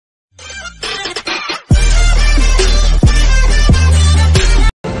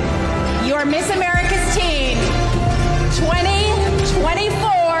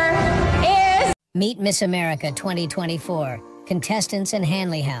Meet Miss America 2024, Contestants and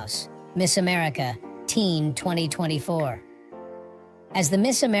Hanley House, Miss America Teen 2024. As the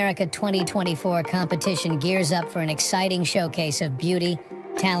Miss America 2024 competition gears up for an exciting showcase of beauty,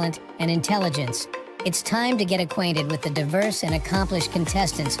 talent, and intelligence, it's time to get acquainted with the diverse and accomplished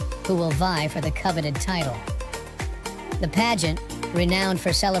contestants who will vie for the coveted title. The pageant, renowned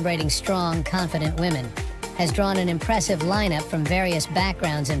for celebrating strong, confident women, has drawn an impressive lineup from various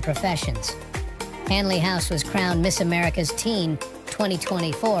backgrounds and professions. Hanley House was crowned Miss America's Teen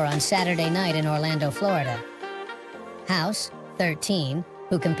 2024 on Saturday night in Orlando, Florida. House, 13,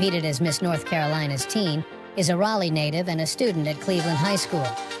 who competed as Miss North Carolina's Teen, is a Raleigh native and a student at Cleveland High School.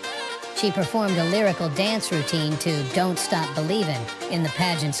 She performed a lyrical dance routine to Don't Stop Believin in the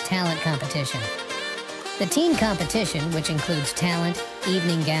pageant's talent competition. The teen competition, which includes talent,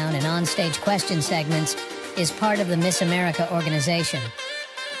 evening gown, and onstage question segments, is part of the Miss America organization.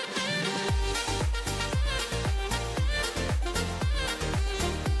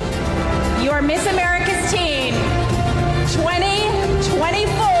 Your Miss America's Teen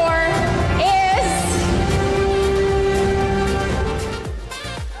 2024 is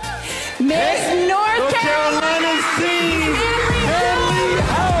Miss North Carolina!